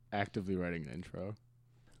actively writing the intro.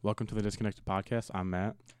 Welcome to the Disconnected Podcast. I'm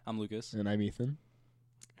Matt. I'm Lucas. And I'm Ethan.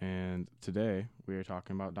 And today we are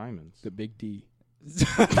talking about diamonds. The big D.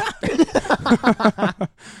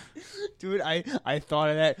 Dude, I thought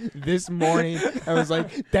of that this morning. I was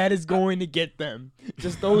like, that is going to get them.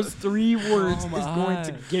 Just those three words is going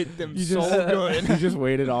to get them good. You just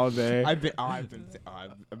waited all day.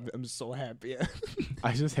 I'm so happy.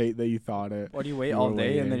 I just hate that you thought it. What do you wait You all were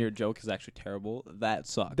day and then waiting. your joke is actually terrible? That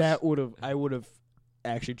sucks. I would have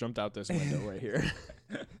actually jumped out this window right here.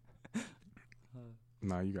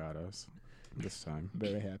 No, you got us this time.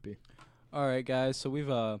 Very happy. All right, guys. So we've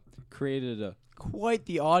created quite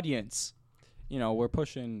the audience. You know, we're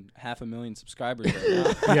pushing 500,000 subscribers right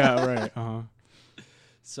now. Yeah, right. Uh-huh.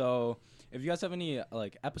 So if you guys have any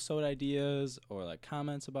episode ideas or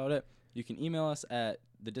comments about it, you can email us at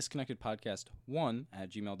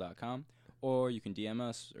thedisconnectedpodcast1@gmail.com, or you can DM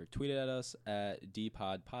us or tweet at us at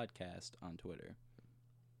dpodpodcast on Twitter.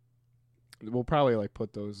 We'll probably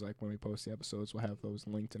put those when we post the episodes. We'll have those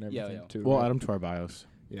linked and everything Yeah. too. We'll right? add them to our bios.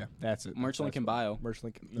 Yeah, that's it. Merch link That's in bio. Merch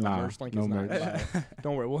link. Nah, merch link no is not. merch. in bio.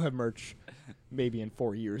 Don't worry, we'll have merch maybe in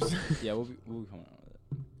 4 years. Yeah, we'll be coming out with it.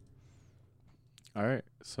 All right,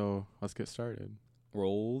 so let's get started.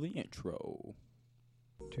 Roll the intro.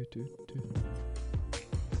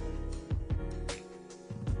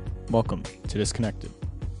 Welcome to Disconnected.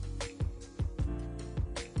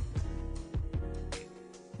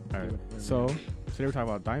 All right, so today we're talking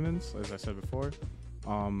about diamonds, as I said before.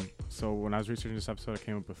 So when I was researching this episode, I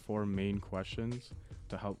came up with 4 main questions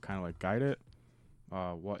to help kind of guide it.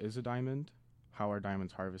 What is a diamond? How are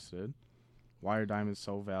diamonds harvested? Why are diamonds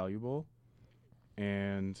so valuable?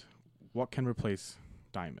 And what can replace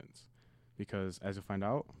diamonds? Because as you'll find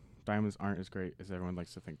out, diamonds aren't as great as everyone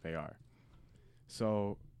likes to think they are.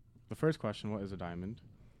 So the first question, what is a diamond?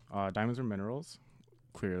 Diamonds are minerals,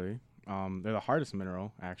 clearly. They're the hardest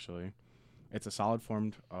mineral, actually. It's a solid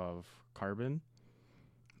formed of carbon.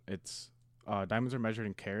 Diamonds are measured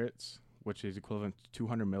in carats, which is equivalent to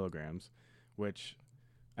 200 milligrams, which,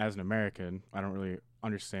 as an American, I don't really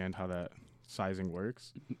understand how that sizing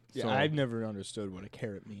works. Yeah, So- I've never understood what a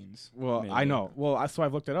carat means. Well, Me I know. neither. Well, so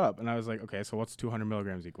I've looked it up, and I was like, okay, so what's 200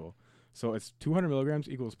 milligrams equal? So it's 200 milligrams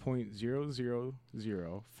equals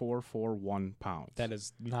 0.000441 pounds. That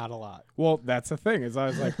is not a lot. Well, that's the thing, is I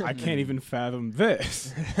was like, I can't even fathom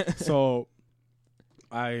this. So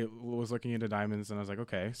I was looking into diamonds, and I was like,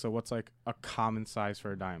 okay, so what's a common size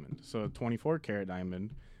for a diamond? So a 24 karat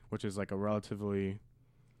diamond, which is that's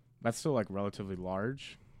still relatively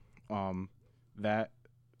large. That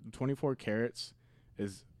 24 carats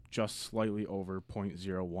is just slightly over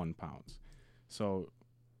 0.01 pounds. So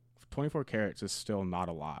 24 carats is still not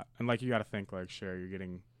a lot. And you got to think sure,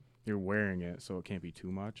 you're wearing it, so it can't be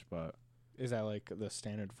too much, but Is that the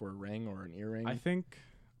standard for a ring or an earring? I think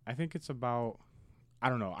it's about, I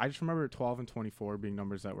don't know. I just remember 12 and 24 being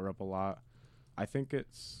numbers that were up a lot. I think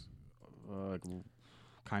it's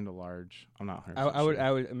kind of large. I'm not 100% I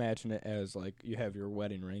would sure. imagine it as you have your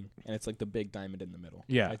wedding ring and it's the big diamond in the middle.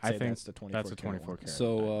 Yeah, I'd I say think that's the 24 that's a 24 carat. karat.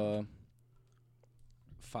 So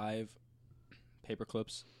 5 paper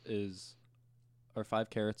clips or 5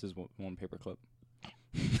 carats is one paper clip.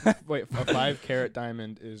 Wait, a 5 carat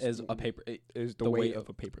diamond is A paper. is the the weight weight of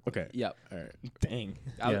a paper clip. Okay. Yep. All right. Dang.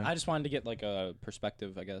 Yeah. I just wanted to get a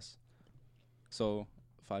perspective, I guess. So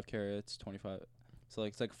 5 carats, 25. So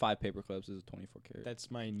it's 5 paper clips is 24 carat. That's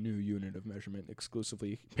my new unit of measurement,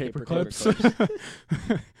 exclusively Paper clips. clips.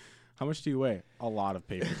 How much do you weigh? A lot of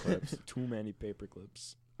paper clips. Too many paper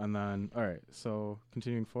clips. And then, all right, so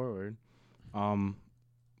continuing forward, one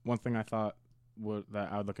thing I thought that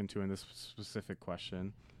I would look into in this specific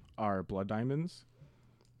question are blood diamonds.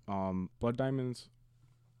 Blood diamonds,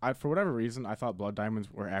 for whatever reason, I thought blood diamonds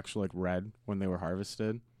were actually red when they were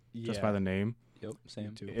harvested, just by the name. Yep,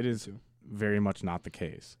 same. It is very much not the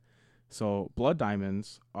case. So blood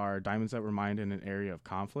diamonds are diamonds that were mined in an area of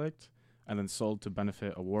conflict and then sold to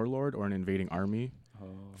benefit a warlord or an invading army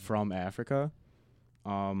from Africa.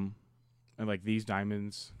 And these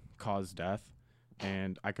diamonds cause death,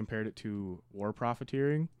 and I compared it to war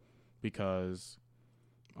profiteering because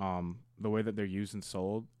the way that they're used and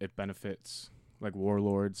sold, it benefits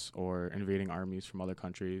warlords or invading armies from other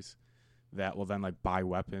countries that will then buy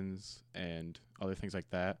weapons and other things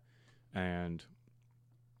like that and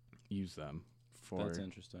use them for That's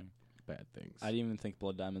interesting. bad things. I didn't even think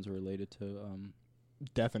blood diamonds were related to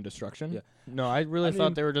Death and destruction. Yeah. No, I really I thought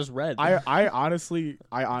mean, they were just red. I honestly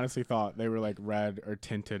thought they were like red or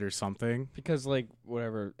tinted or something. because like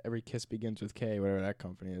whatever, every kiss begins with K, whatever that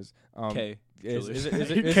company is. K. Is Jewelers. it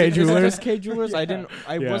K is it Jewelers? just K Jewelers? I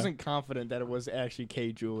Yeah. wasn't confident that it was actually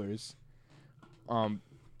K Jewelers. But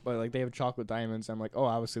like they have chocolate diamonds. I'm like, oh,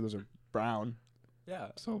 obviously those are brown. Yeah.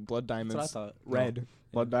 So blood That's diamonds, what I thought. red.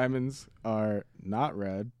 Blood diamonds are not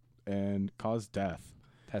red and cause death.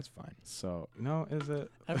 That's fine. So no, is it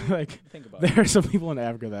Have you- like Think about it. there are some people in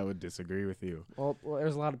Africa that would disagree with you? Well,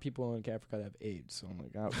 there's a lot of people in Africa that have AIDS. So I'm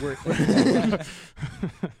like, we're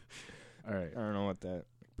All right. I don't know what that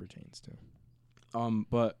pertains to.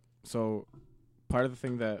 But so part of the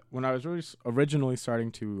thing that when I was originally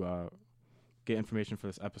starting to get information for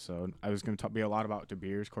this episode, I was going to be a lot about De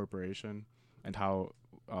Beers Corporation and how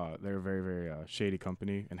they're a very, very shady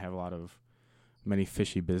company and have a lot of many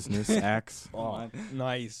fishy business acts. Oh,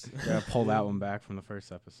 nice. Gotta pull that one back from the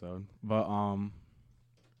first episode. But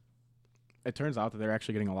it turns out that they're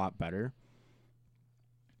actually getting a lot better.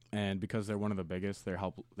 And because they're one of the biggest, they're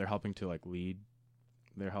helping to like lead.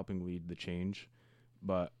 They're helping lead the change.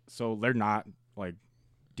 But so they're not like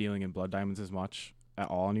dealing in blood diamonds as much at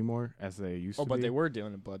all anymore as they used to be. Oh, but they were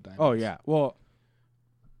dealing in blood diamonds. Oh yeah. Well,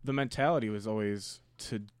 the mentality was always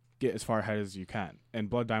to get as far ahead as you can, and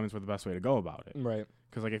blood diamonds were the best way to go about it. Right.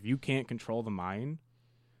 Because like if you can't control the mine,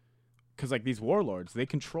 because like these warlords, they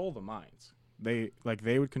control the mines. They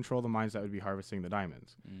would control the mines that would be harvesting the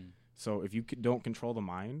diamonds. So if you don't control the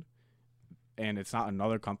mine, and it's not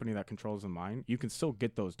another company that controls the mine, you can still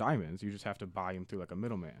get those diamonds. You just have to buy them through like a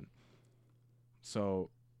middleman. So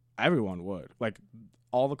everyone would, like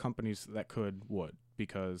all the companies that could would,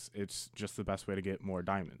 because it's just the best way to get more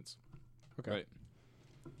diamonds. Okay. Right.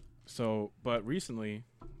 So, but recently,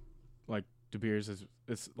 like De Beers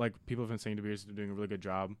it's like people have been saying De Beers is doing a really good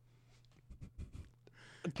job.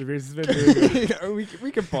 De Beers has been doing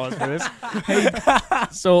we can pause for this. Hey,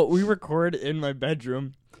 so we record in my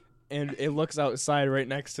bedroom, and it looks outside right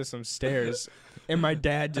next to some stairs, and my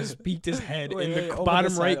dad just peeked his head in the open bottom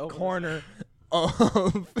this side, right open this corner of.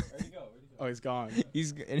 Where'd he go? Oh, he's gone. He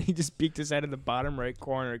just peeked his head in the bottom right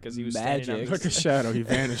corner because he was standing on Magic. the Like a shadow, he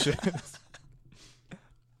vanishes.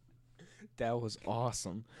 That was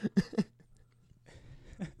awesome.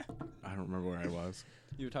 I don't remember where I was.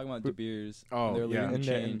 You were talking about De Beers. Oh, They're yeah. leading the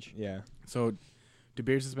then- change. yeah. So, De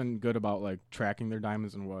Beers has been good about like tracking their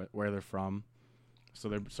diamonds and where they're from. So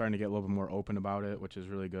they're starting to get a little bit more open about it, which is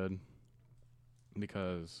really good.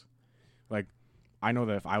 Because, like, I know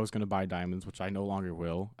that if I was going to buy diamonds, which I no longer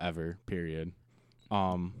will ever, period.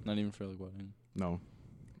 Not even for like wedding. No,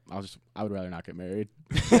 I would rather not get married.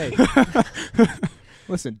 Hey,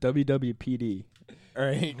 listen, WWPD. All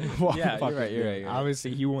right. Well, Yeah, fuck you're right, it, you're yeah. right, you're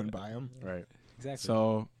Obviously, he wouldn't buy them. Right. Exactly.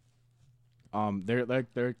 So,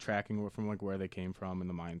 they're tracking from like where they came from in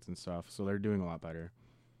the mines and stuff. So they're doing a lot better.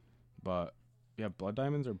 But yeah, blood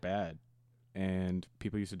diamonds are bad, and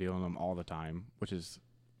people used to deal in them all the time, which is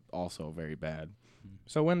also very bad.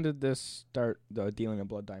 So when did this start? The dealing of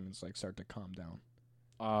blood diamonds like start to calm down,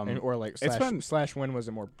 or like it's been- slash when was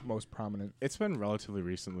it most prominent? It's been relatively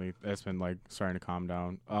recently. It's been like starting to calm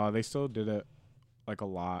down. They still did it like a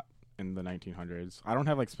lot in the 1900s. I don't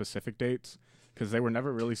have like specific dates because they were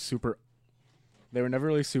never really super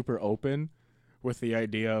open with the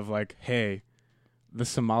idea of like, hey, the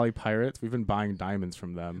Somali pirates, we've been buying diamonds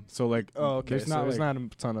from them. So like, There's not there's like, not a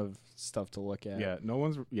ton of stuff to look at. yeah, no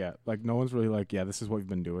one's really like, yeah, this is what we've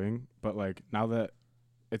been doing. But like now that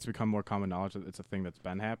it's become more common knowledge that it's a thing that's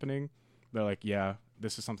been happening, they're like, yeah,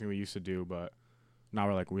 this is something we used to do, but now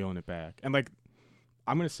we're like wheeling it back. And like,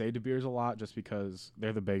 I'm gonna say De Beers a lot just because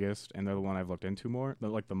they're the biggest and they're the one I've looked into more, they're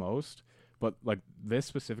like the most. But like this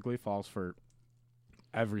specifically falls for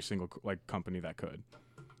every single like company that could.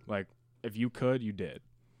 Like if you could, you did,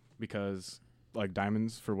 because like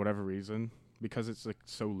diamonds, for whatever reason, because it's like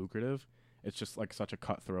so lucrative, it's just like such a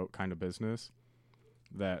cutthroat kind of business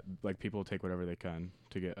that like people will take whatever they can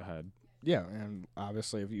to get ahead. Yeah, and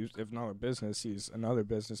obviously if another business sees another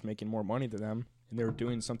business making more money than them and they're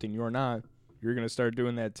doing something you're not, you're gonna start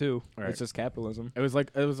doing that too. Right. It's just capitalism. It was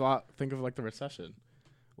a lot. Think of like the recession,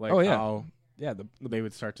 like Oh, yeah. how Yeah, they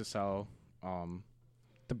would start to sell.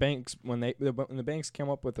 the banks when the banks came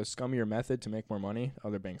up with a scummier method to make more money,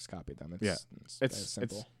 other banks copied them. It's that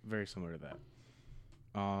simple. It's very similar to that.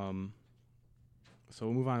 So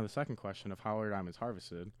we'll move on to the second question of how are diamonds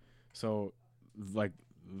harvested. So, like,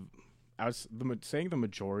 saying the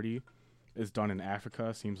majority is done in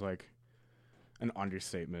Africa seems like an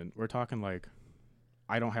understatement. We're talking like,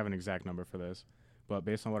 I don't have an exact number for this, but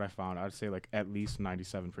based on what I found, I'd say like at least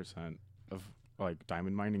 97% of like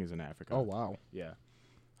diamond mining is in Africa. Oh wow. Yeah.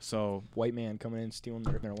 So White man coming in stealing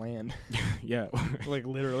their land. yeah, Like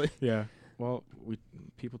literally. yeah. Well,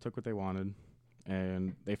 people took what they wanted,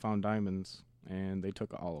 and they found diamonds, and they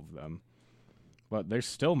took all of them. But they're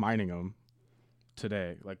still mining them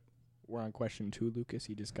today. Like, We're on question 2, Lucas.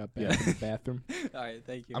 He just got back Yeah. in the bathroom. All right,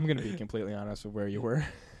 thank you. I'm gonna be completely honest with where you were.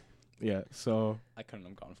 yeah. So I couldn't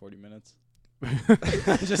have gone 40 minutes.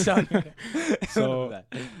 Just telling you. So-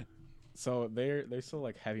 So they're still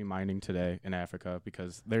like heavy mining today in Africa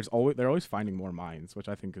because they're always finding more mines, which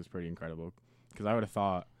I think is pretty incredible. Because I would have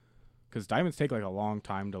thought, because diamonds take like a long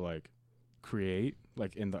time to like create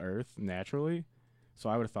like in the earth naturally, so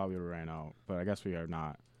I would have thought we would have ran out, but I guess we are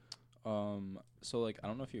not. So like I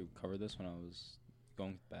don't know if you covered this when I was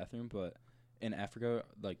going to the bathroom, but in Africa,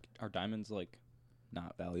 like are diamonds like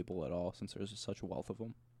not valuable at all since there's such a wealth of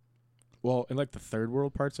them? Well, in like the third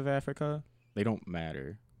world parts of Africa, they don't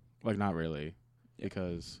matter, like not really, Yeah.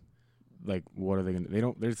 because like what are they gonna? They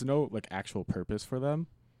don't. There's no like actual purpose for them,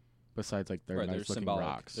 besides like they're Right, nice they're looking symbolic.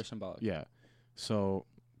 rocks. They're symbolic. Yeah. So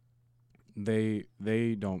they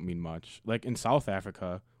don't mean much. Like in South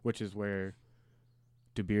Africa, which is where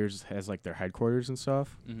De Beers has like their headquarters and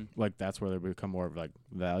stuff, Mm-hmm. like that's where they become more of like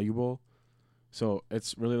valuable. So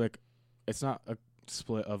it's really like it's not a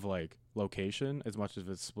split of like location as much as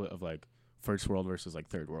it's a split of like first world versus like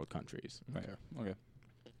third world countries. Right. Okay.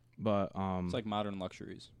 But It's like modern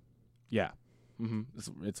luxuries. yeah.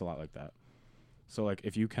 It's a lot like that. So like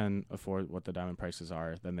if you can afford what the diamond prices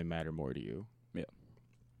are, then they matter more to you. Yeah.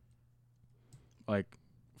 Like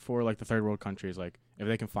for like the third world countries, like if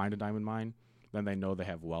they can find a diamond mine, then they know they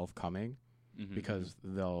have wealth coming Mm-hmm. because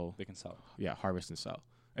they'll they can sell. harvest and sell.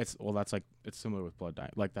 It's similar with blood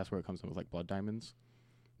diamond. Like that's where it comes in with like blood diamonds,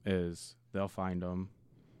 is they'll find them,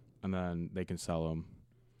 and then they can sell them,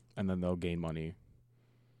 and then they'll gain money.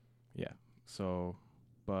 Yeah. So,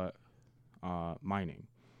 but mining.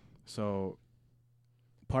 So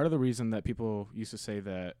part of the reason that people used to say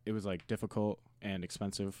that it was like difficult and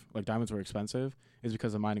expensive, like diamonds were expensive, is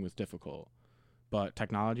because the mining was difficult. But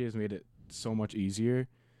technology has made it so much easier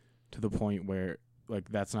to the point where like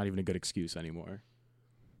that's not even a good excuse anymore.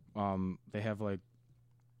 They have like,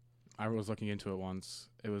 I was looking into it once.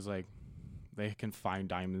 It was like they can find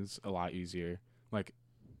diamonds a lot easier, like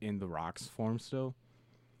in the rocks form still,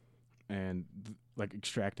 and like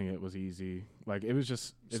extracting it was easy. Like it was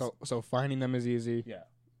just So finding them is easy. yeah.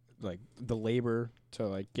 Like the labor to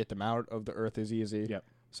like get them out of the earth is easy. Yep.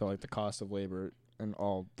 So like the cost of labor and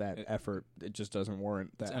all that effort, it just doesn't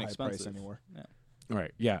warrant that It's high price inexpensive. anymore. Yeah.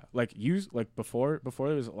 Right. Yeah. Like before it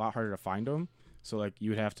was a lot harder to find them. So like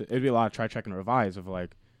you would have to, it'd be a lot of try, check, and revise of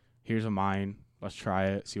like, here's a mine, let's try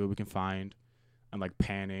it, see what we can find, and like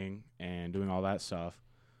panning and doing all that stuff.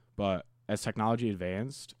 But as technology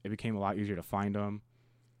advanced, it became a lot easier to find them,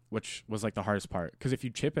 which was like the hardest part. Because if you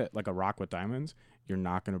chip it like a rock with diamonds, you're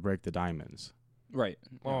not going to break the diamonds. Right.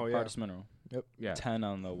 Oh, yeah. Hardest mineral. Yeah. 10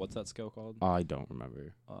 on the what's that scale called? I don't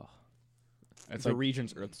remember. Oh. It's It's a like,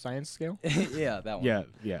 Regents Earth Science scale. Yeah, that one.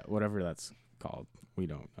 yeah, whatever that's called. We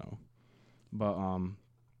don't know. But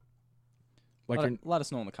like Let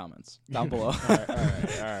us know in the comments down below. all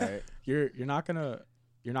right. you're not gonna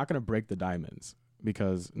break the diamonds,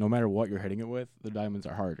 because no matter what you're hitting it with, the diamonds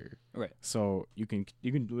are harder. Right. So you can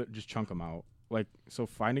just chunk them out. Like, so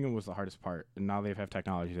finding them was the hardest part, and now they have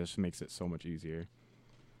technology that just makes it so much easier.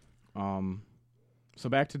 So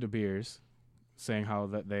back to De Beers, saying how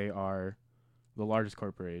that they are the largest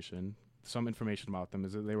corporation. Some information about them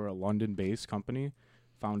is that they were a London-based company,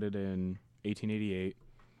 founded in 1888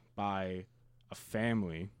 by a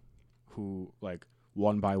family who, like,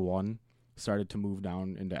 one by one, started to move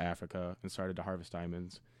down into Africa and started to harvest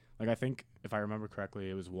diamonds. Like, I think, if I remember correctly,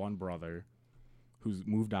 it was one brother who's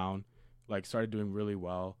moved down, like, started doing really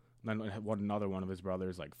well. And then another one of his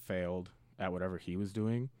brothers, like, failed at whatever he was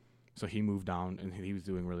doing. So he moved down, and he was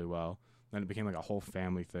doing really well. Then it became, like, a whole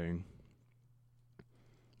family thing.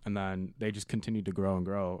 And then they just continued to grow and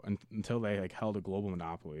grow until they, like, held a global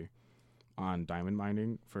monopoly on diamond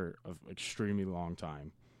mining for an extremely long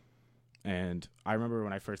time. And I remember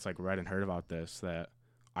when I first, like, read and heard about this, that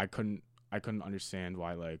I couldn't understand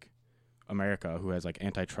why, like, America, who has, like,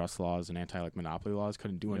 antitrust laws and like monopoly laws,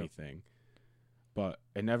 couldn't do anything. But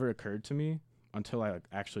it never occurred to me until I, like,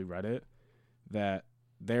 actually read it that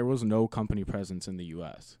there was no company presence in the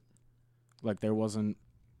U.S. Like, there wasn't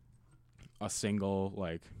a single,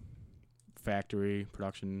 like, factory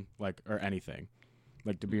production, like, or anything.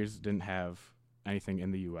 Like, De Beers didn't have anything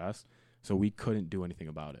in the U.S., so we couldn't do anything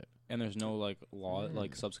about it. And there's no like law,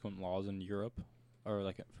 like subsequent laws in Europe, or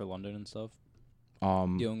like for London and stuff,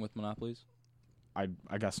 dealing with monopolies. I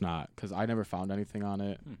guess not, because I never found anything on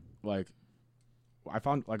it. Like, I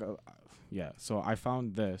found like so I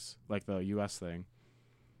found this, like the US thing,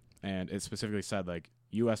 and it specifically said like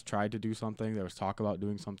US tried to do something, there was talk about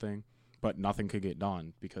doing something, but nothing could get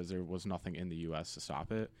done because there was nothing in the US to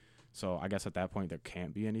stop it. So I guess at that point there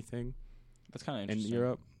can't be anything That's kind of in interesting.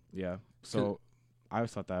 Europe. Yeah. So I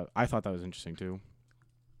thought that was interesting too,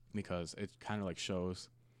 because it kind of like shows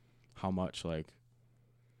how much like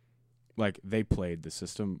they played the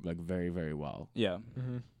system like very, very well. Yeah.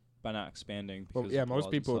 Mm-hmm. By not expanding. Well, Because yeah, of most laws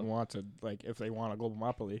and people would stuff. want to, like, if they want a global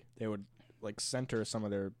monopoly, they would like center some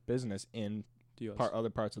of their business in The US. other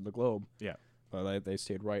parts of the globe. Yeah. But they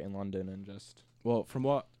stayed right in London and just. Well, from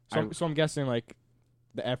what So I'm guessing like,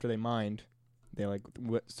 after they mined, they like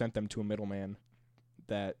sent them to a middleman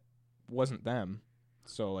that wasn't them.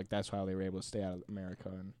 So like that's how they were able to stay out of America.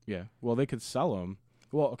 And yeah, well they could sell them.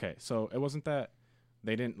 Well, okay, so it wasn't that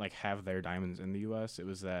they didn't like have their diamonds in the US, it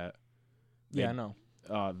was that yeah, I know.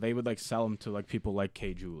 they would like sell them to like people like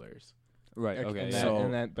K Jewelers. Right. And Okay. that- So-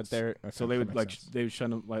 and that, but they're So okay, they that would makes like sense. they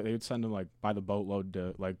would send them like by the boatload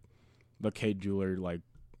to like the K Jeweler like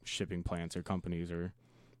shipping plants or companies or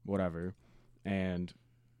whatever, and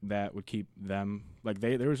that would keep them like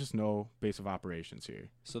there was just no base of operations here.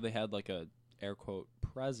 So they had like a air quote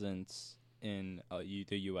presence in the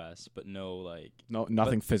U.S., but no like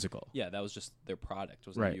Nothing physical. yeah, that was just their product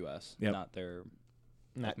was Right. in the U.S., Yep. not their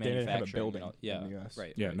They didn't have a manufacturing, building yeah, in the US.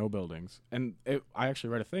 right. Yeah, right. no buildings. And I actually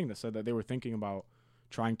read a thing that said that they were thinking about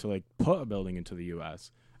trying to like put a building into the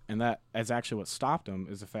U.S. And that is actually what stopped them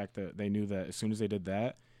is the fact that they knew that as soon as they did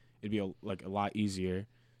that, it'd be a lot easier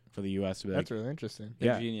for the U.S. to be like, That's really interesting.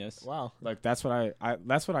 They're yeah. genius. Wow. like that's what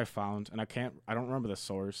I found, and I don't remember the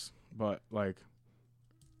source, but like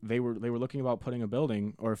they were looking about putting a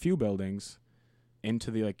building or a few buildings into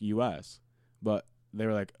the like U.S. But they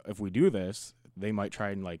were like, if we do this, they might try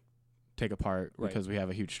and like take apart Right. because we have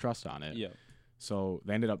a huge trust on it. Yeah. So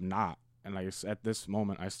they ended up not, and at this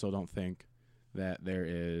moment, I still don't think that there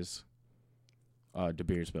is a De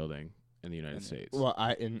Beers building in the United States. Well,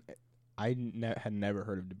 had never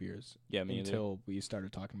heard of De Beers Yeah. Me until we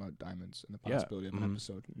started talking about diamonds and the Yeah. possibility of an Mhm.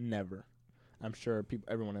 episode. Never. I'm sure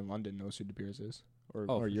everyone in London knows who De Beers is, or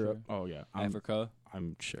for Europe, Oh yeah, Africa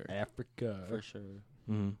I'm sure. Africa. for sure.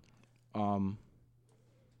 Mm-hmm.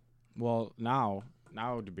 Well, now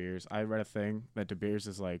De Beers, I read a thing that De Beers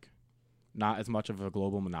is like not as much of a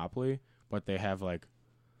global monopoly, but they have like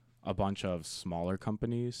a bunch of smaller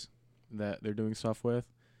companies that they're doing stuff with.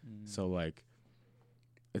 So like,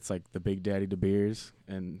 it's like the Big Daddy De Beers,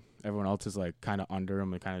 and everyone else is like kind of under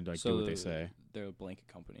them and kind of like So do what they say. They're a blanket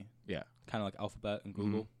company. Yeah. Kind of like Alphabet and Mhm.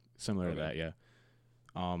 Google. Similar Okay. to that, yeah.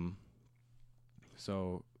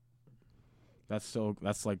 So that's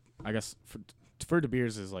like I guess for De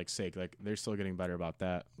Beers is like sake, like they're still getting better about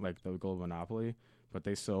that, like the gold monopoly, but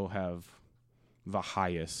they still have the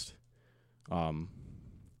highest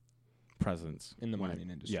presence in the when mining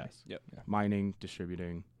industry. Yes. Yep. Yeah. Mining,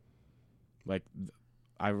 distributing. Like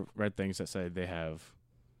I read things that say they have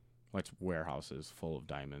like warehouses full of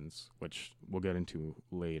diamonds, which we'll get into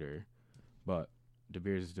later, but De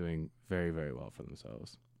Beers is doing very, very well for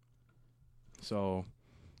themselves. So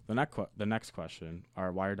the next question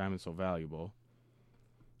are, why are diamonds so valuable?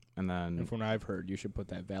 And then And from what I've heard, you should put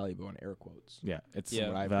that valuable in air quotes. yeah, it's Yeah.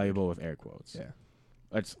 What I've valuable with air quotes. Yeah.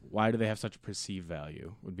 It's why do they have such perceived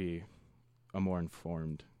value would be a more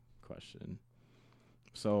informed question.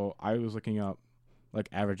 So I was looking up like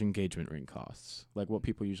average engagement ring costs, like what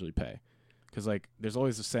people usually pay. Because like there's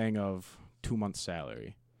always the saying of 2 months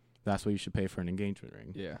salary. That's what you should pay for an engagement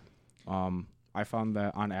ring. Yeah. I found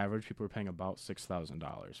that on average people were paying about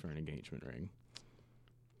 $6,000 for an engagement ring.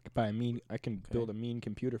 I can build a mean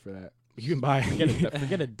computer for that. You can buy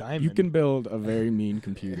Forget a diamond. you can build a very mean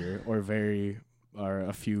computer or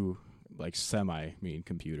a few like semi mean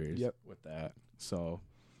computers Yep. with that. So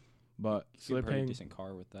but You so could they're buy a paying decent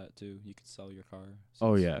car with that too. You could sell your car.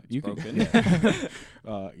 Oh since yeah, it's you can. broken.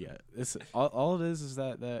 Yeah, it's all it is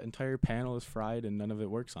that the entire panel is fried and none of it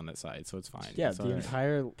works on that side, so it's fine. Yeah, It's the all right.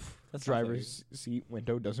 entire That's not driver's seat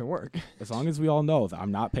window doesn't work. As long as we all know that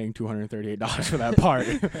I'm not paying $238 for that part,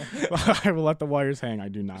 I will let the wires hang. I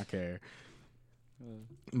do not care.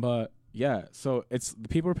 But yeah, so it's the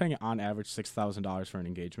people are paying on average $6,000 for an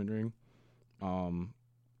engagement ring.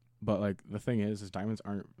 But like the thing is diamonds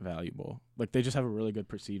aren't valuable. Like they just have a really good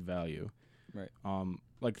perceived value. Right.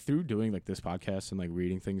 Like through doing like this podcast and like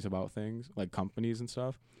reading things about things like companies and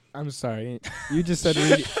stuff. I'm sorry. You just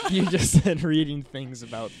said reading things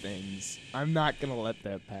about things. I'm not gonna let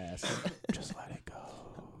that pass. Just let it go.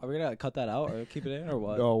 Are we gonna cut that out or keep it in or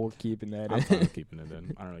what? No, we're keeping that. I'm in. fine with keeping it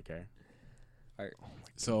in. I don't really care. Alright.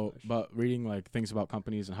 So, but reading like things about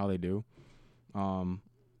companies and how they do,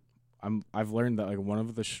 I've learned that like one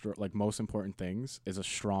of the like most important things is a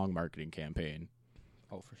strong marketing campaign.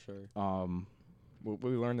 Oh, for sure. We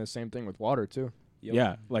learned the same thing with water too. Yep.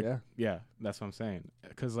 Yeah, like Yeah. yeah, that's what I'm saying.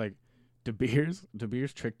 Because like De Beers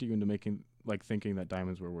tricked you into thinking that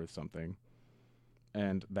diamonds were worth something,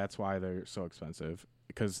 and that's why they're so expensive.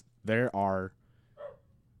 Because there are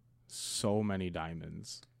so many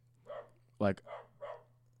diamonds. Like,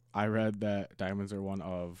 I read that diamonds are one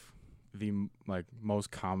of the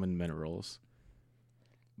most common minerals.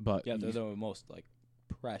 But Yeah, they're the most like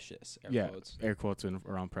precious quotes. air quotes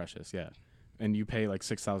around precious. Yeah, and you pay like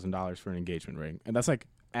 $6,000 for an engagement ring, and that's like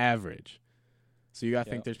average. So you gotta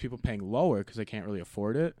think there's people paying lower because they can't really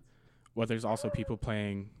afford it, but there's also people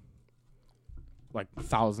paying like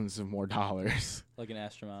thousands of more dollars. Like an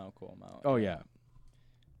astronomical amount. Oh yeah.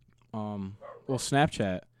 Well,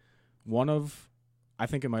 Snapchat, I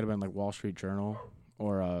think it might have been like Wall Street Journal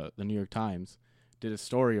or the New York Times, did a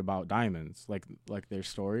story about diamonds, like their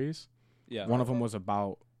stories. Yeah. One of them was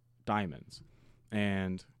about diamonds,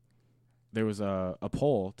 and there was a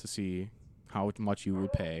poll to see how much you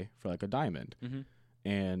would pay for like a diamond. Mm-hmm.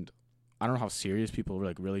 And I don't know how serious people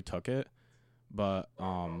really took it, but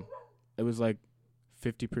it was like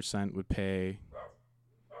 50% would pay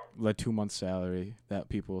like 2 months' salary, that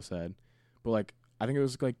people said, but like I think it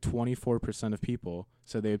was like 24% of people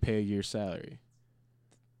said they would pay a year's salary,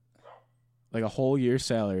 like a whole year's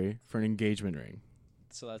salary for an engagement ring.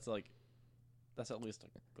 So that's at least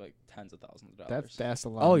like tens of thousands of dollars. That's a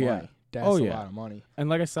lot. Oh of yeah, money. That's oh a yeah, lot of money. And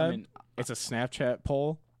like I said, I mean, it's a Snapchat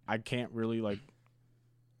poll. I can't really like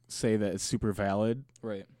say that it's super valid,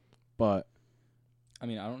 right? but I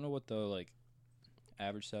mean, I don't know what the like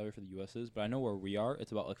average salary for the U.S. is, but I know where we are,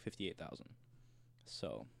 it's about like 58,000.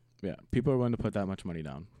 So yeah, people are willing to put that much money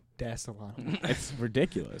down. That's a lot of money. It's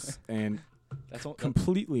ridiculous and that's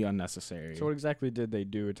completely unnecessary. So what exactly did they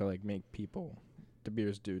do to like make people, De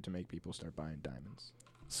Beers do to make people start buying diamonds?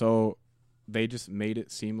 So they just made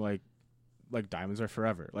it seem like diamonds are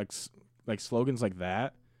forever. Like slogans like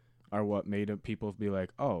that are what made people be like,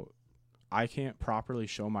 oh, I can't properly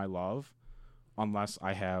show my love unless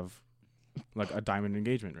I have like a diamond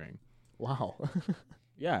engagement ring. Wow.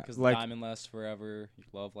 Yeah, because like diamond lasts forever, your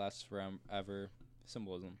love lasts forever.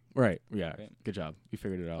 Symbolism. right. Yeah, right. Good job. You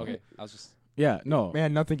figured it out. Okay, I was just. Yeah. No.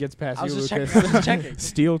 Man, nothing gets past I was you, just Lucas. checking. I was just checking.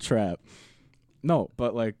 Steel trap. No,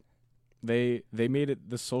 but like they made it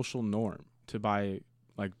the social norm to buy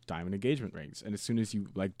like diamond engagement rings, and as soon as you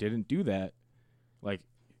like didn't do that, like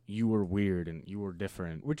you were weird and you were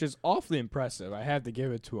different. Which is awfully impressive. I have to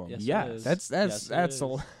give it to him. Yes, Yes. it is. That's Yes, it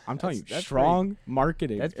is. I'm telling you, that's strong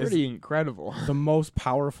marketing That's is pretty incredible. the most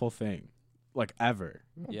powerful thing like ever.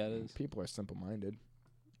 Yeah, it is. People are simple-minded.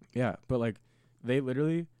 Yeah, but like they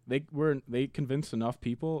convinced enough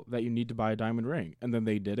people that you need to buy a diamond ring, and then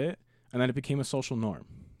they did it, and then it became a social norm.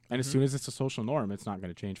 And as soon as it's a social norm, it's not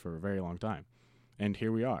going to change for a very long time. And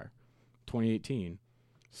here we are, 2018,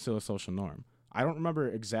 still a social norm. I don't remember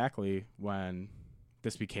exactly when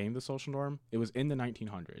this became the social norm. It was in the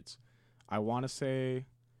 1900s. I want to say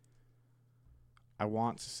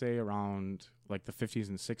around like the 50s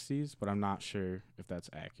and 60s, but I'm not sure if that's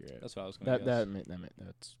accurate. That's what I was going to guess.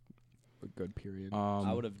 That's a good period.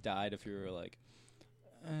 I would have died if you were like,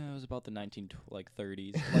 it was about the 30s.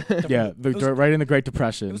 Like, yeah, right in the Great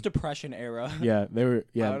Depression. It was Depression era. Yeah, they were. I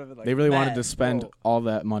Yeah, would've been like, they really wanted "Man, to spend bro." all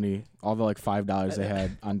that money, all the like $5 they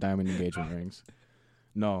had on diamond engagement rings.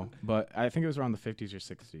 No, but I think it was around the 50s or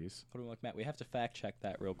 60s. I would have been like, Matt, we have to fact check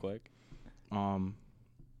that real quick.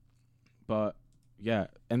 But yeah,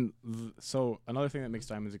 and so another thing that makes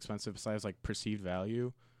diamonds expensive, besides like perceived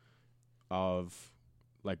value, of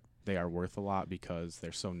like they are worth a lot because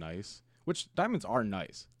they're so nice. Which diamonds are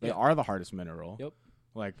nice. They Yeah. are the hardest mineral. Yep.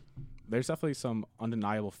 Like, there's definitely some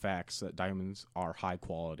undeniable facts that diamonds are high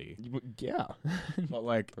quality. Yeah. But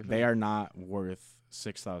like For they sure. are not worth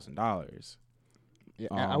 $6,000. Yeah,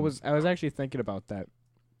 I was actually thinking about that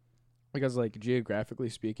because, like, geographically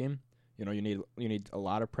speaking, you know, you need a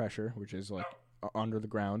lot of pressure, which is like under the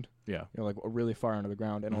ground. Yeah. You know, like really far under the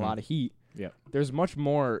ground, and Mhm. a lot of heat. Yeah. There's much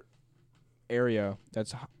more area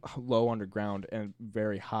that's low underground and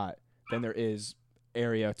very hot than there is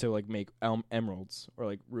area to like make emeralds or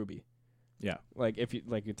like ruby. Yeah. Like if you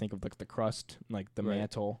think of like the crust, like the Right.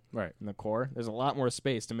 mantle, Right. and the core. There's a lot more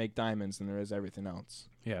space to make diamonds than there is everything else.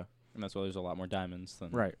 Yeah. And that's why there's a lot more diamonds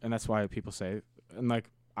than. Right. And that's why people say, and like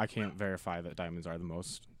I can't verify that diamonds are the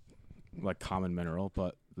most like common mineral,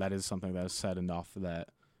 but that is something that is said enough that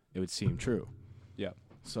it would seem true. Yeah.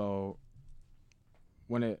 So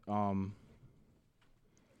when it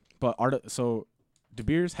so De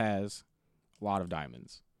Beers has a lot of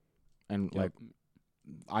diamonds, and Yep. like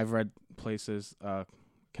I've read places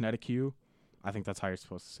Connecticut, I think that's how you're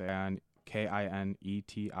supposed to say it, and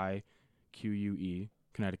Kinetique,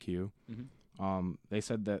 Connecticut. Mhm. They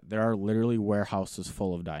said that there are literally warehouses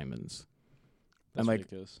full of diamonds. That's like,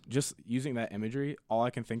 ridiculous. Just using that imagery, all I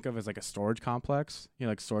can think of is like a storage complex,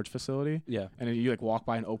 like storage facility. Yeah. And then you like walk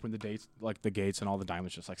by and open the gates, and all the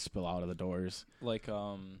diamonds just like spill out of the doors. Like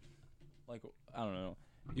I don't know.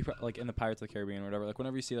 Like in the Pirates of the Caribbean or whatever. Like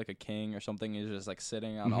whenever you see like a king or something, is just like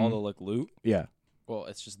sitting on all Mhm. the like loot. Yeah, Well,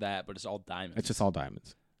 it's just that, but it's all diamonds. it's just all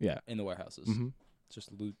diamonds. Yeah. in the warehouses. Mm-hmm. It's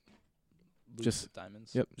just loot. Just- with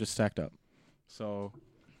diamonds. Yep, just stacked up. So,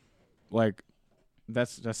 like,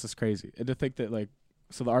 that's just crazy. And to think that like,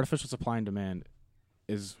 so the artificial supply and demand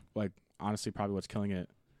is like honestly probably what's killing it,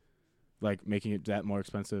 like making it that more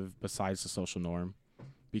expensive. Besides the social norm,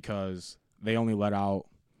 because they only let out,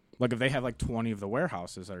 like if they have like 20 of the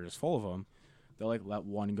warehouses that are just full of them, they'll like let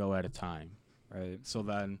one go at a time. Right.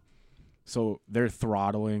 So they're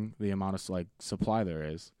throttling the amount of like supply there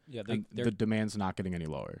is. Yeah. And They're the demand's not getting any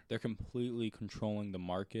lower. they're completely controlling the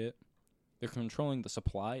market. They're controlling the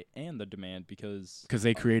supply and the demand because Because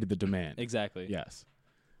they created the demand. exactly. Yes.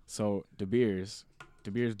 So De Beers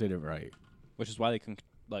did it right. Which is why they can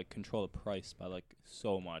like control the price by like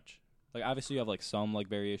so much. Like obviously you have like some like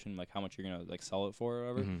variation, like how much you're gonna like sell it for or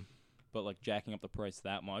whatever. Mhm. But like jacking up the price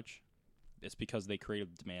that much, it's because they created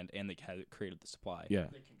the demand and they created the supply. Yeah.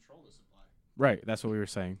 They control the supply. Right. That's what we were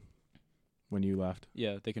saying when you left.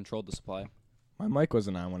 Yeah, they controlled the supply. My mic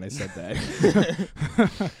wasn't on when I said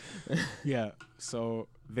that. Yeah. So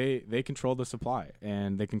they controlled the supply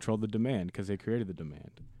and they controlled the demand because they created the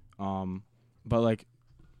demand. But like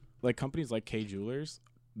companies like K Jewelers,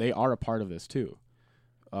 they are a part of this too,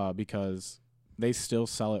 because they still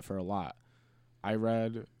sell it for a lot. I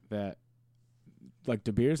read that like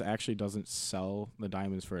De Beers actually doesn't sell the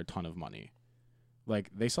diamonds for a ton of money. Like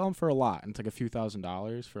they sell them for a lot, and it's like a few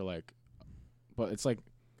 $1,000s for like, but it's like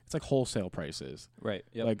wholesale prices. Right.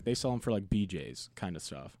 Yep. Like they sell them for like BJ's kind of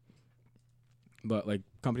stuff. But like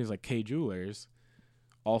companies like K Jewelers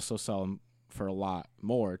also sell them for a lot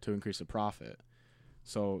more to increase the profit.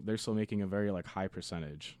 So they're still making a very like high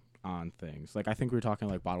percentage on things. Like I think we were talking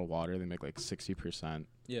like bottled water, they make like 60%.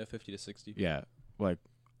 yeah, 50 to 60. Yeah. Like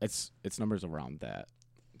it's numbers around that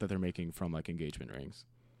they're making from like engagement rings.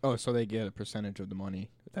 Oh, so they get a percentage of the money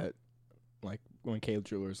that, like, when K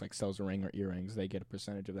Jewelers like sells a ring or earrings, they get a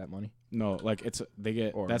percentage of that money. No, like they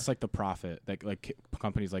get Or- that's like the profit that like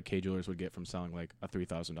companies like K Jewelers would get from selling like a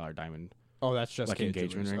 $3,000 diamond. Oh, that's just Like K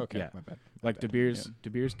engagement Jewelers. ring? Okay, Yeah. my bad. Like Okay, De Beers, yeah. De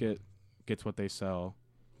Beers gets what they sell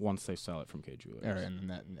once they sell it from K Jewelers. All right, and then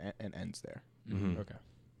that and ends there. Mhm. Okay.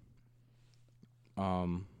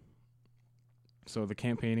 So the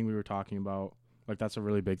campaigning we were talking about, like that's a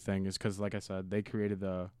really big thing, is because like I said, they created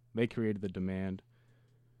the demand,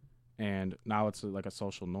 and now it's like a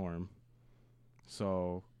social norm.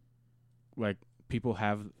 So, like people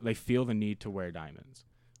they feel the need to wear diamonds.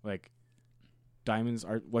 Like diamonds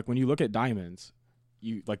are like when you look at diamonds,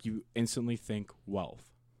 you instantly think wealth.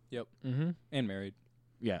 Mm-hmm. And married.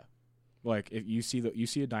 Yeah, like if you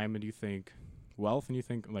see a diamond, you think wealth, and you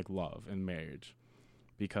think like love and marriage,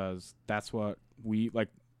 because that's what we like.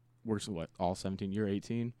 We're all 17. You're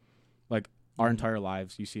 18. Like our entire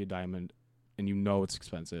lives, you see a diamond, and you know it's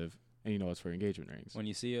expensive, and you know it's for engagement rings. When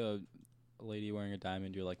you see a lady wearing a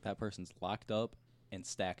diamond, you're like, that person's locked up and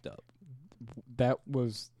stacked up. That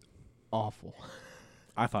was awful.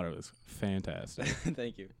 I thought it was fantastic.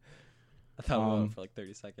 Thank you. I thought about it for like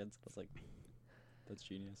 30 seconds. I was like, that's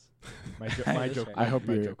genius. My I joke. just- I hope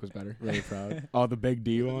my you're- joke was better. Really proud. Oh, the big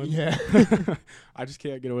D one. Yeah. I just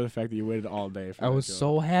can't get over the fact that you waited all day. For I that was joke.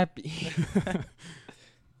 so happy.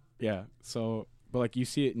 Yeah. So, but like you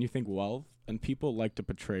see it and you think wealth, and people like to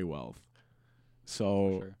portray wealth.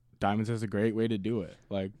 So For sure. diamonds is a great way to do it.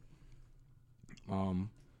 Like,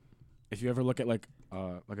 if you ever look at like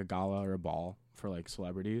a gala or a ball for like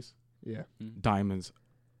celebrities, Yeah. diamonds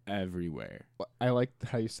everywhere. I liked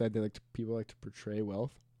how you said people like to portray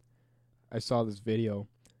wealth. I saw this video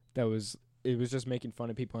that was just making fun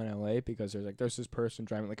of people in LA because there's this person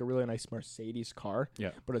driving like a really nice Mercedes car,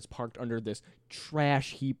 Yeah. but it's parked under this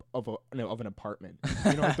trash heap of an apartment.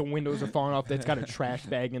 You know, like the windows are falling off. That's got a trash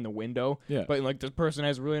bag in the window. Yeah. But like this person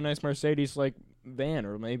has a really nice Mercedes like van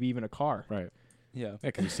or maybe even a car. Right. Yeah.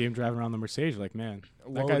 Yeah, 'cause you see him driving around the Mercedes, you're like, man,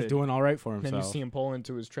 that guy's Loaded. doing all right for And himself. then you see him pull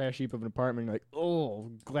into his trash heap of an apartment. You're like,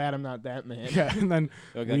 oh, glad I'm not that man. Yeah, and then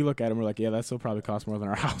Okay. we look at him, we're like, yeah, that still probably costs more than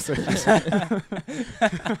our house.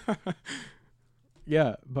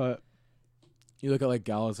 Yeah, but you look at like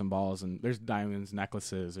galas and balls, and there's diamonds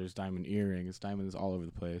necklaces, there's diamond earrings, diamonds all over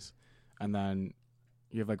the place, and then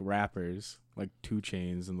you have like rappers like 2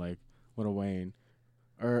 Chainz and like Lil Wayne,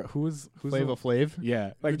 or who's Flava Flav.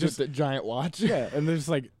 yeah, like Just a giant watch. yeah, and there's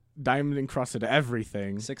like diamond encrusted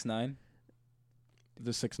everything. 6ix9ine.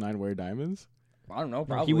 The 6ix9ine wear diamonds. I don't know. No,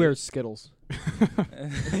 Probably. he wears Skittles.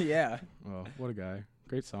 Yeah. Well, what a guy!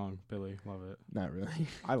 Great song, Billy. Love it. Not really.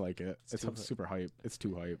 I like it. It's too super hype. It's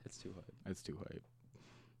too hype. It's too hard. It's too hype.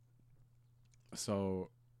 So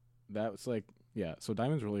that's like, yeah. So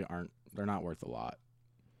diamonds really they're not worth a lot.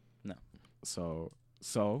 No. So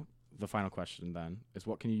the final question then is,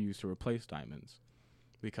 what can you use to replace diamonds?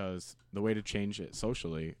 Because the way to change it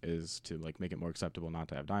socially is to like make it more acceptable not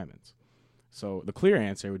to have diamonds. So the clear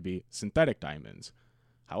answer would be synthetic diamonds.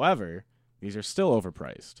 However, these are still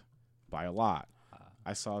overpriced by a lot.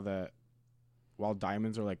 I saw that while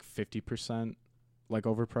diamonds are like 50% like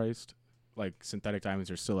overpriced, like synthetic diamonds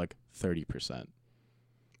are still like 30%.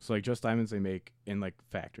 So like just diamonds they make in like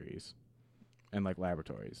factories and like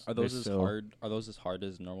laboratories. Are those as hard? Are those as hard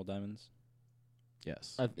as normal diamonds?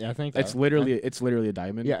 Yes. I think It's so. literally a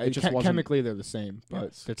diamond. Yeah, it just wasn't chemically they're the same, but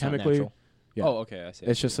Yes. it's Chemically- not natural. Yeah. Oh, okay. I see.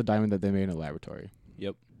 It's just a diamond that they made in a laboratory.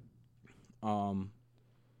 Yep.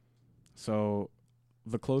 So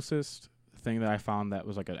the closest thing that I found that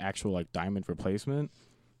was like an actual like diamond replacement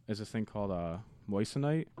is this thing called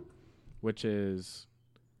moissanite, which is,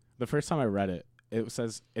 the first time I read it, it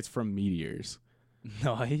says it's from meteors.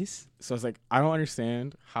 Nice. So it's like, I don't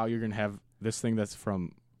understand how you're gonna have this thing that's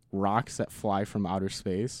from rocks that fly from outer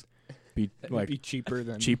space be like be cheaper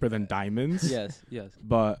than diamonds. Yes. Yes.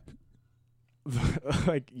 But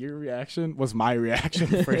like your reaction was my reaction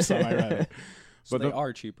the first time I read it. So But they the-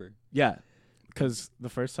 are cheaper. Yeah, because the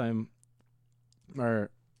first time, or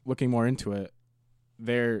looking more into it,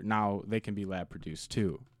 they can be lab produced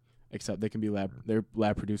too, except they're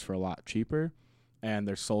lab produced for a lot cheaper, and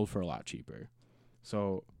they're sold for a lot cheaper.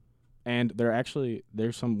 So, and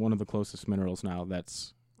there's one of the closest minerals now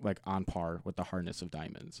that's like on par with the hardness of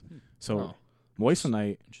diamonds. So Oh.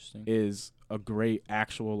 moissanite Interesting. is a great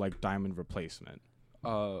actual like diamond replacement.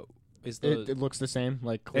 Is the It looks the same,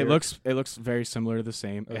 like clear. It looks very similar to the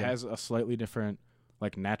same. Okay. It has a slightly different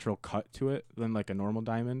like natural cut to it than like a normal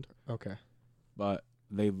diamond, Okay. but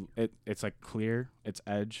it's like clear, it's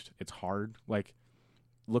edged, it's hard. Like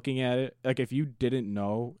looking at it, like if you didn't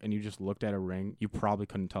know and you just looked at a ring, you probably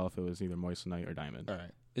couldn't tell if it was either moissanite or diamond. All right.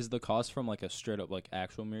 is the cost from like a straight up like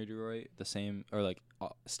actual meteorite the same or like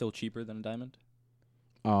still cheaper than a diamond?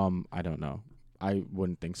 I don't know. I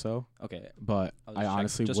wouldn't think so, Okay. but I was I just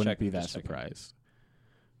honestly just wouldn't checking, be that just checking. surprised.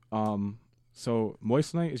 So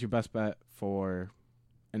moissanite is your best bet for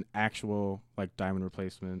an actual like diamond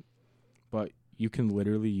replacement, but you can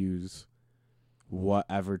literally use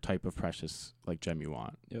whatever type of precious like gem you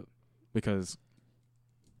want. Yep. Because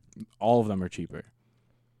all of them are cheaper.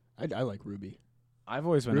 I like ruby. I've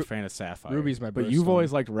always been a fan of sapphire. Ruby's my but you've birthstone.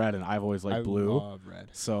 always liked red, and I've always liked I blue. love red.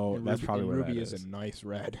 So And that's ruby, probably and where ruby that is a nice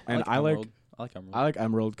red. And I emerald. I like emerald. I like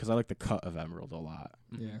emerald because I like the cut of emerald a lot,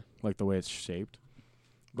 Mhm. Yeah. like the way it's shaped.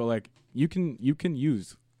 But like you can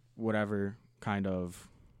use whatever kind of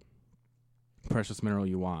precious mineral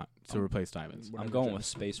you want to replace diamonds. I'm Whatever going gem. with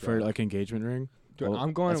space For rock. like engagement ring. Dude, Well, I'm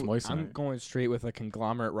that's going. moissanite. I'm going straight with a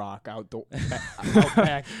conglomerate rock out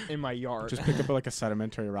back in my yard. Just pick up like a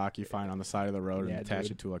sedimentary rock you find on the side of the road Yeah, and attach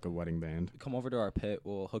dude. it to like a wedding band. Come over to our pit.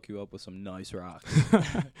 We'll hook you up with some nice rocks.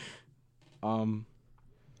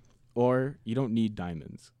 Or you don't need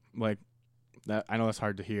diamonds. Like that, I know that's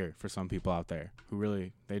hard to hear for some people out there who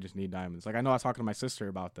really they just need diamonds. Like I know I was talking to my sister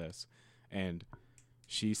about this, and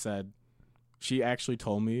she said she actually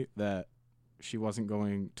told me that she wasn't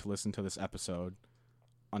going to listen to this episode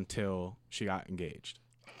until she got engaged.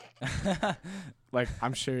 Like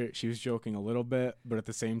I'm sure she was joking a little bit, but at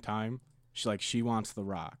the same time, she wants the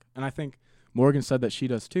rock, and I think Morgan said that she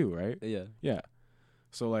does too, right? Yeah. Yeah.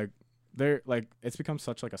 So like they're like it's become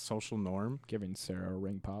such like a social norm. Giving Sarah a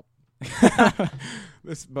ring pop.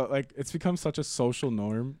 But like it's become such a social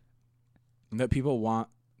norm that people want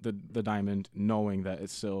the diamond knowing that it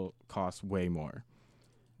still costs way more.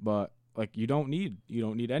 But like you don't need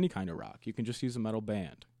any kind of rock. You can just use a metal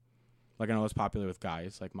band. Like I know it's popular with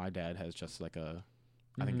guys. Like my dad has just like I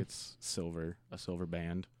think Mhm. it's a silver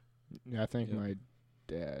band. Yeah, I think Yep. my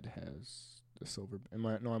dad has the silver. It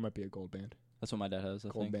might be a gold band. That's what my dad has. I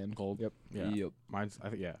Gold think. band. Gold. Yep. Yeah. Yep. Mine's I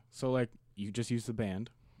think yeah. So like you just use the band.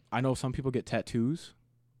 I know some people get tattoos.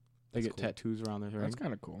 They That's get cool. tattoos around their ring. That's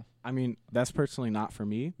kind of cool. I mean, that's personally not for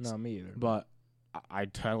me. Not me either. But I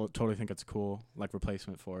totally think it's a cool like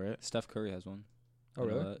replacement for it. Steph Curry has one. oh You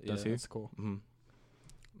know really? that? Does Yeah. he? That's cool. Mm-hmm.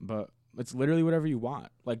 But it's literally whatever you want.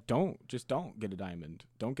 Like don't get a diamond.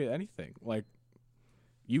 Don't get anything. Like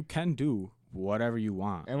you can do whatever you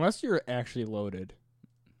want. Unless you're actually loaded.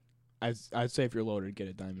 I'd say if you're loaded, get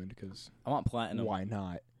a diamond because I want platinum. why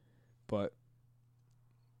not? But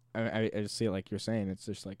I just see it like you're saying. It's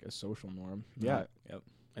just like a social norm. Yeah. Yep.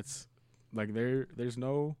 It's like there's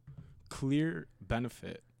no clear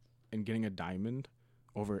benefit in getting a diamond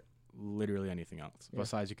over literally anything else. Yeah.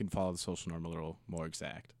 Besides, you can follow the social norm a little more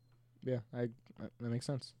exact. Yeah, that makes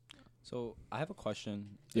sense. So I have a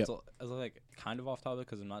question. Yep. It's like kind of off topic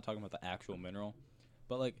because I'm not talking about the actual mineral,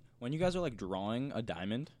 but like when you guys are like drawing a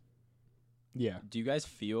diamond, Yeah. do you guys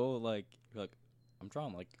feel like you're like I'm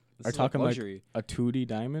drawing like this Are is talking like like luxury? a 2D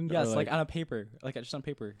diamond? Yes, or like on a paper, like just on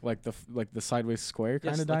paper. like the sideways square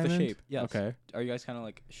kind Yes, of like diamond. the shape. Yes. Okay. Are you guys kind of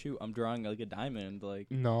like shoot? I'm drawing like a diamond. Like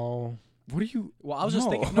No. What do you? well, I was just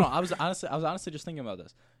No. thinking. No, I was honestly just thinking about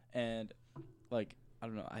this, and like I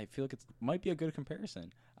don't know. I feel like it might be a good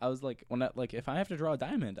comparison. I was like if I have to draw a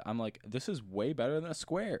diamond, I'm like this is way better than a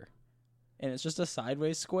square, and it's just a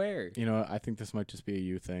sideways square. You know, I think this might just be a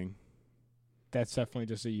you thing. That's definitely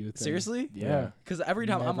just a you thing. Seriously? Yeah. Because every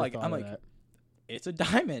time I'm Never like thought of that. it's a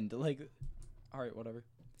diamond. Like, all right, whatever.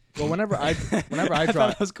 Well, whenever I I draw, thought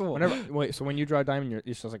that was cool. so when you draw a diamond,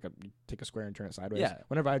 it's just like you take a square and turn it sideways. Yeah.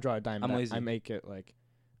 Whenever I draw a diamond, I'm lazy. I make it like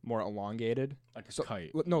more elongated. Like a So-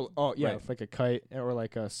 kite. No, oh yeah, Right. like a kite or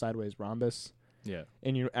like a sideways rhombus. Yeah.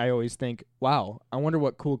 And I always think, wow, I wonder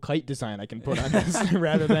what cool kite design I can put on this,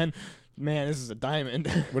 rather than, man, this is a diamond.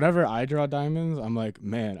 Whenever I draw diamonds, I'm like,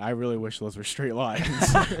 man, I really wish those were straight lines.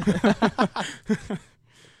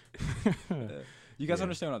 You guys Yeah.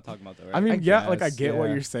 understand what I'm talking about, though, right? I mean, yeah, like I guess, get what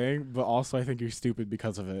yeah. you're saying, but also I think you're stupid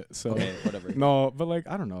because of it. So okay, whatever. no, but like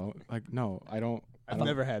I don't know. Like no, I don't. I've don't-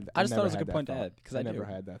 never had. I just thought it never was a had good that point to thought. add, 'cause I never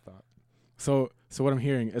do. had that thought. So what I'm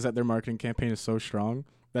hearing is that their marketing campaign is so strong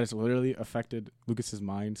that it's literally affected Lucas's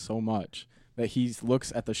mind so much that he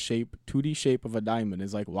looks at the 2D shape of a diamond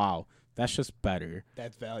is like, wow, that's just better.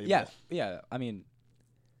 That's valuable. Yeah. I mean,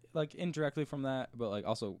 like indirectly from that, but like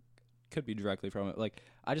also could be directly from it. Like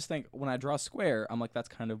I just think when I draw a square, I'm like that's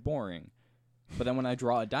kind of boring. But then when I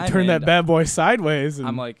draw a diamond, Turn that bad boy sideways. And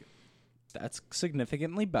I'm like, that's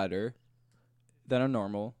significantly better than a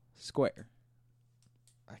normal square.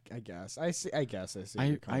 I guess. I see. I guess I see. where I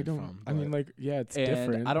you're coming don't. From, I mean, but like, yeah, it's And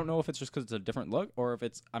different. I don't know if it's just because it's a different look or if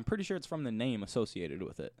it's. I'm pretty sure it's from the name associated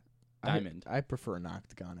with it. Diamond. I prefer an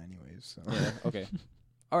octagon, anyways. So. Yeah. Okay.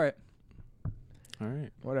 All right. All right.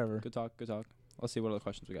 Whatever. Good talk. Good talk. Let's see what other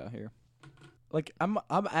questions we got here. Like I'm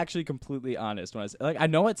actually completely honest when I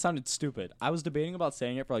know it sounded stupid. I was debating about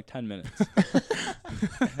saying it for like 10 minutes,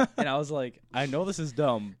 and I was like, I know this is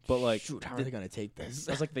dumb, but like, Shoot, how are they gonna take this?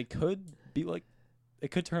 I was like, they could be like,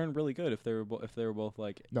 it could turn really good if they were both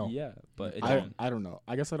like, No. yeah, but it I didn't. don't know.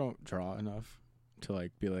 I guess I don't draw enough to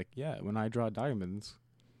like be like, yeah, when I draw diamonds,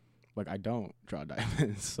 like I don't draw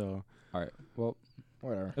diamonds. So All right. Well,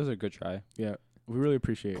 Whatever. it was a good try. yeah, we really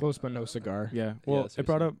appreciate it. Close but no cigar. Yeah. Well, it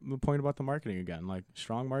brought seriously. up the point about the marketing again. Like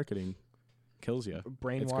strong marketing kills you.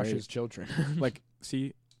 Brainwashes great. children. Like,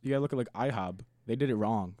 see, you gotta look at like IHOB. They did it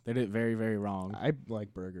wrong. They did it very, very wrong. I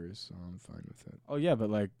like burgers, so I'm fine with it. Oh yeah, but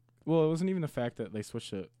like, well, it wasn't even the fact that they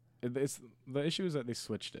switched it. It's the issue is that they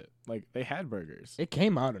switched it. Like they had burgers. It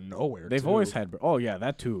came out of nowhere. They've too. always had. Oh yeah,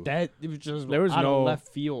 that too. that. It was just There was out no- of left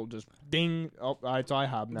field. Just ding. Oh, it's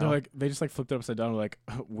IHOB now. They're like they just like flipped it upside down. Like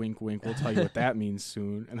wink, wink. We'll tell you what that means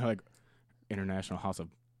soon. And they're like International House of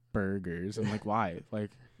Burgers. And like why?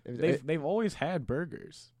 Like they've always had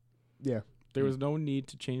burgers. yeah. There was no need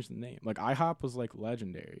to change the name. Like IHOP was like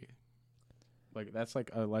legendary. Like that's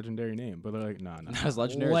like a legendary name. But they're like nah. Not as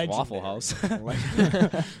legendary as Waffle House.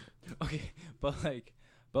 Okay, but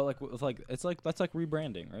with like it's like that's like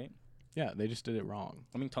rebranding, right? Yeah, they just did it wrong.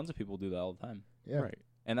 I mean, tons of people do that all the time, Yeah. Right.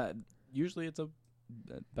 and that usually that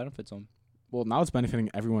benefits them. Well, now it's benefiting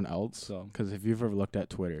everyone else. So Because if you've ever looked at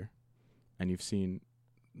Twitter and you've seen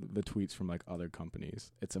the tweets from like other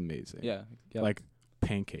companies, it's amazing. yeah. Like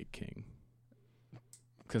Pancake King.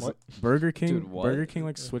 Because What? Burger King, Dude, what? Burger King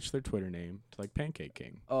like switched their Twitter name to like Pancake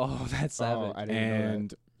King. Oh, that's savage. I didn't know that.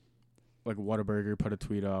 And like Whataburger put a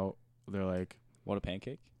tweet out. They're like, What a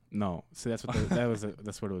pancake! no. See, that's what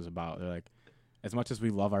that's what it was about. They're like, as much as we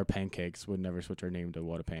love our pancakes, we'd never switch our name to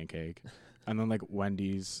What a Pancake. And then like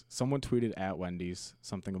Wendy's, someone tweeted at Wendy's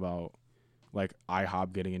something about like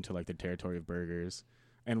IHOP getting into like the territory of burgers,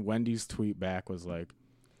 and Wendy's tweet back was like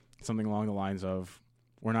something along the lines of,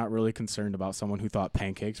 "We're not really concerned about someone who thought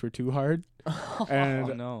pancakes were too hard." Oh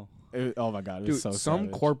And no! Oh my god, Dude, it's so some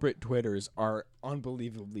savage. corporate Twitters are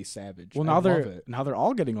unbelievably savage. Well, I love now it. they're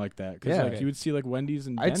all getting like that because Yeah. like you would see like Wendy's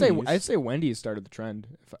and I'd Denny's. say Wendy's started the trend.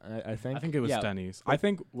 I think. I think it was Yeah. Denny's. I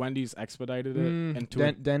think Wendy's expedited it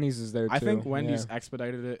into. Denny's is there too. I think Wendy's Yeah.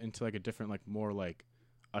 expedited it into like a different, like more like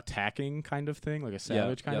attacking kind of thing, like a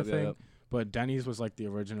savage kind of yeah, thing. yeah. But Denny's was like the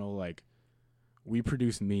original, like we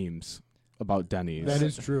produce memes about Denny's. That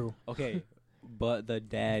is true. Okay, but the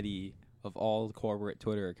daddy of all corporate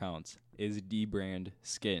Twitter accounts is Dbrand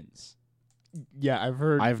Skins. Yeah, I've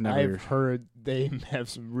heard. I've never- heard they have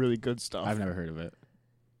some really good stuff. I've never heard of it.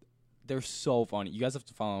 They're so funny. You guys have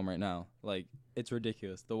to follow them right now. Like, it's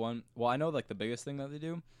ridiculous. The one, well, I know like the biggest thing that they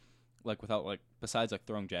do, like without like besides like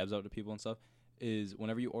throwing jabs out to people and stuff, is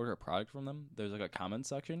whenever you order a product from them, there's like a comment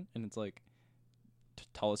section, and it's like,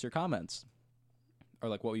 tell us your comments, or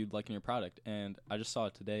like what you'd like in your product. And I just saw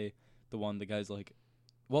it today. The guy's like,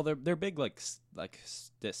 well, their big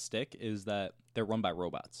this stick is that they're run by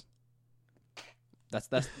robots. That's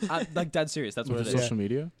like dead serious. That's what With it is. social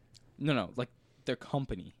media. No, like their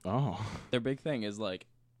company. Oh, Their big thing is like,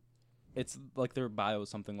 it's like their bio is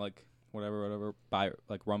something like whatever by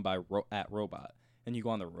like run by at robot, and you go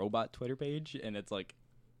on the robot Twitter page, and it's like,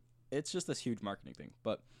 it's just this huge marketing thing.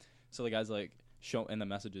 But so the guy's like, show in the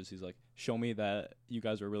messages, he's like, show me that you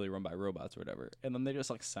guys were really run by robots or whatever, and then they just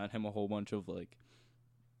like sent him a whole bunch of like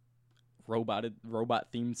robot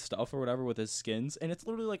themed stuff or whatever with his skins, and it's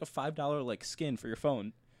literally like a $5 like skin for your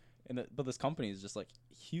phone, and but this company is just like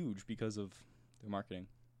huge because of their marketing.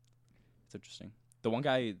 It's interesting. The one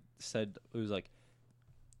guy said, it was like,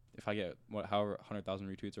 if I get however 100,000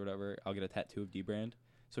 retweets or whatever, I'll get a tattoo of Dbrand.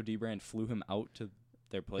 So Dbrand flew him out to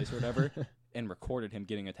their place or whatever and recorded him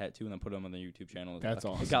getting a tattoo and then put him on their YouTube channel. That's It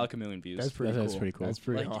awesome. got like 1 million views. That's pretty That's cool. pretty cool. That's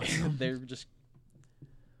pretty like, awesome. They're just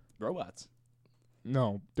robots.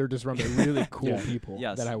 No, they're just run by really cool Yeah. people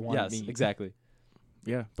Yes, that I want yes, to meet. exactly.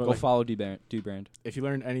 yeah. But Go like, follow Dbrand. if you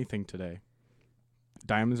learned anything today,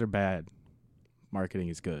 diamonds are bad. Marketing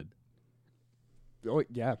is good. Oh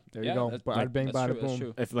yeah, there Yeah, you go. that's- Bada bing, That's bada true, that's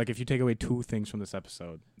boom. true. If you take away 2 things from this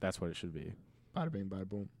episode, that's what it should be. Bada bing, bada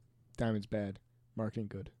boom. Diamonds bad, marketing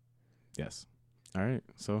good. Yes. All right.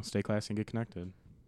 So stay classy and get connected.